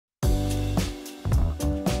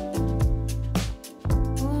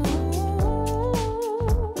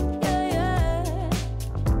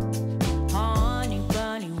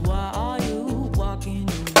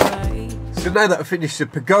So now that I've finished the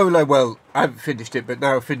pergola, well, I haven't finished it, but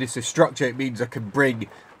now I've finished the structure, it means I can bring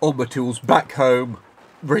all my tools back home,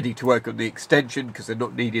 ready to work on the extension, because they're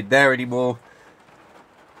not needed there anymore.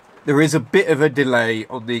 There is a bit of a delay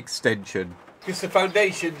on the extension, because the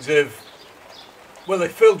foundations have, well, they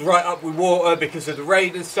filled right up with water because of the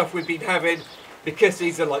rain and stuff we've been having. Because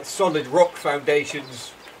these are like solid rock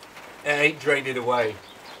foundations, it ain't draining away.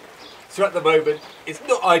 So at the moment, it's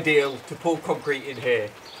not ideal to pour concrete in here.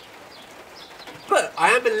 But I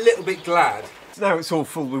am a little bit glad. Now it's all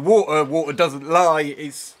full with water, water doesn't lie,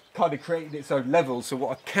 it's kind of creating its own level. So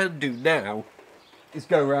what I can do now is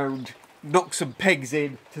go around, knock some pegs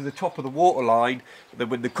in to the top of the water line, and then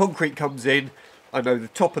when the concrete comes in, I know the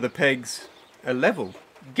top of the pegs are level.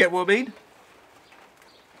 Get what I mean?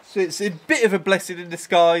 So it's a bit of a blessing in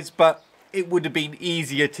disguise, but it would have been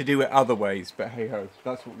easier to do it other ways. But hey ho,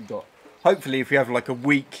 that's what we got. Hopefully if we have like a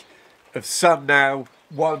week of sun now,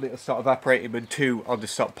 one, it'll start evaporating, and two, I'll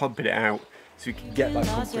just start pumping it out so we can get that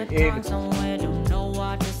concrete in.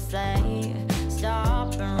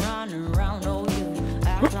 Stop and run around, oh you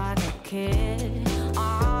act like a kid.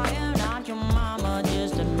 I am not your mama,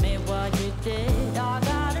 just admit what you did. I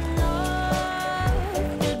got enough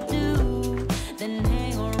to do, then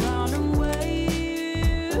hang around and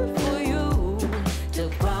wait for you to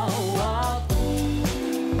grow up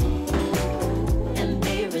and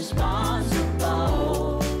be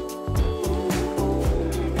responsible.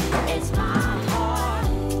 It's my heart,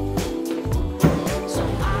 so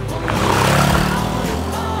I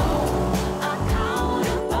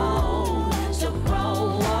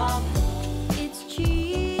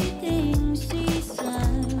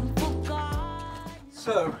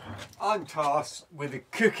So, I'm tasked with the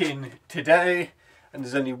cooking today, and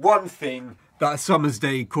there's only one thing that a summer's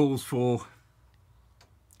day calls for.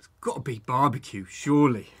 It's got to be barbecue,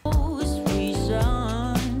 surely.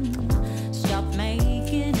 Stop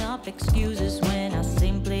making up excuses when I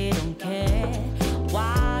simply don't care.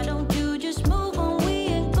 Why don't you just move on? We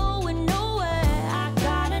ain't going nowhere. I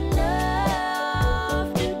got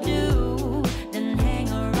enough to do, then hang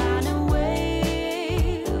around and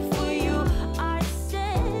wait for you. I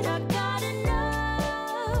said I got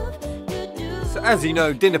enough to do. So as you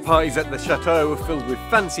know, dinner parties at the chateau are filled with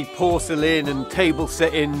fancy porcelain and table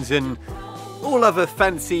settings and all other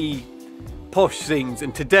fancy posh things,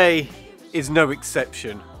 and today is no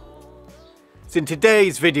exception. So in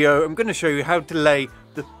today's video, I'm going to show you how to lay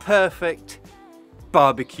the perfect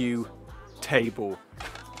barbecue table.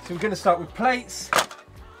 So I'm going to start with plates,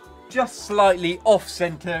 just slightly off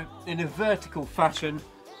center in a vertical fashion.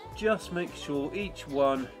 Just make sure each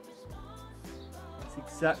one is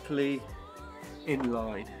exactly in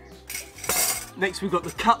line. Next we've got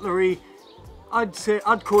the cutlery. I'd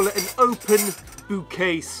call it an open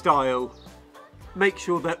bouquet style. Make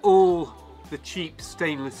sure they're all the cheap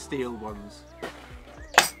stainless steel ones.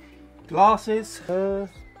 Glasses. Feel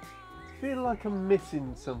like I'm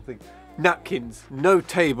missing something. Napkins. No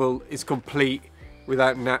table is complete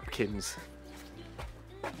without napkins.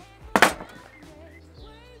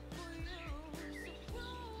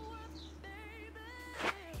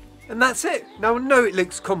 And that's it. Now I know it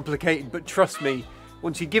looks complicated, but trust me,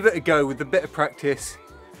 once you give it a go with a bit of practice,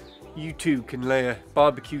 you too can lay a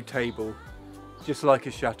barbecue table just like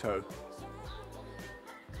a chateau.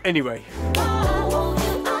 Anyway.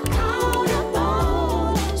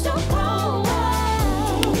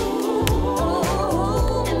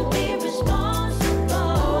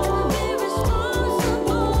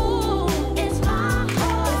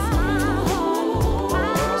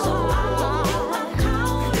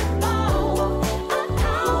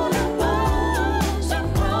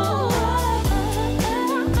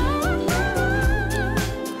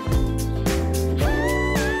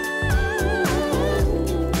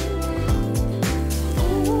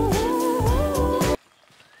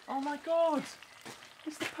 God,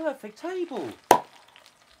 it's the perfect table.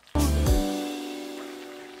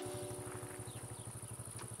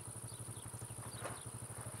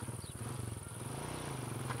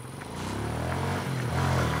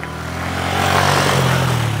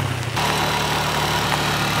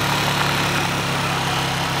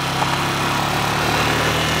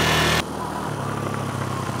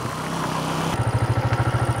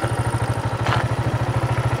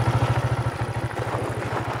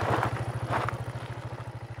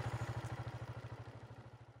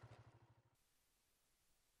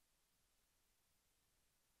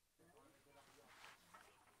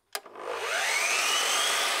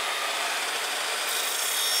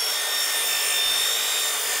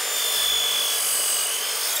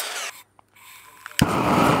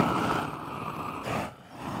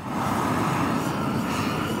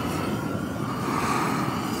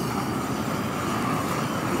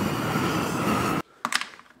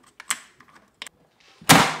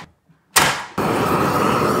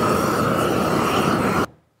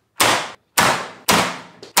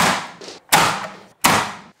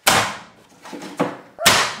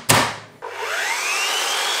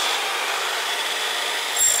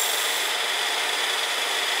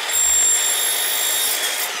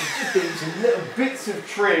 little bits of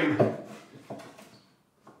trim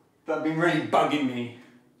that have been really bugging me.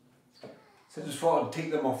 So I just thought I'd tick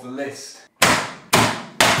them off the list.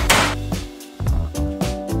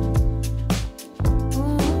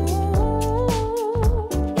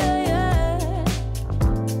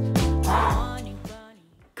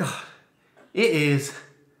 God, it is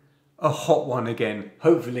a hot one again.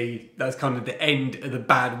 Hopefully that's kind of the end of the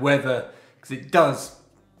bad weather, because it does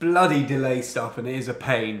bloody delay stuff and it is a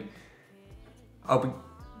pain.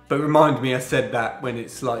 But remind me I said that when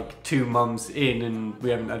it's like 2 months in and we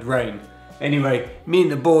haven't had rain. Anyway, me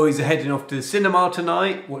and the boys are heading off to the cinema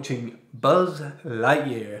tonight, watching Buzz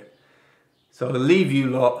Lightyear. So I'll leave you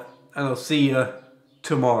lot and I'll see you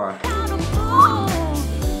tomorrow.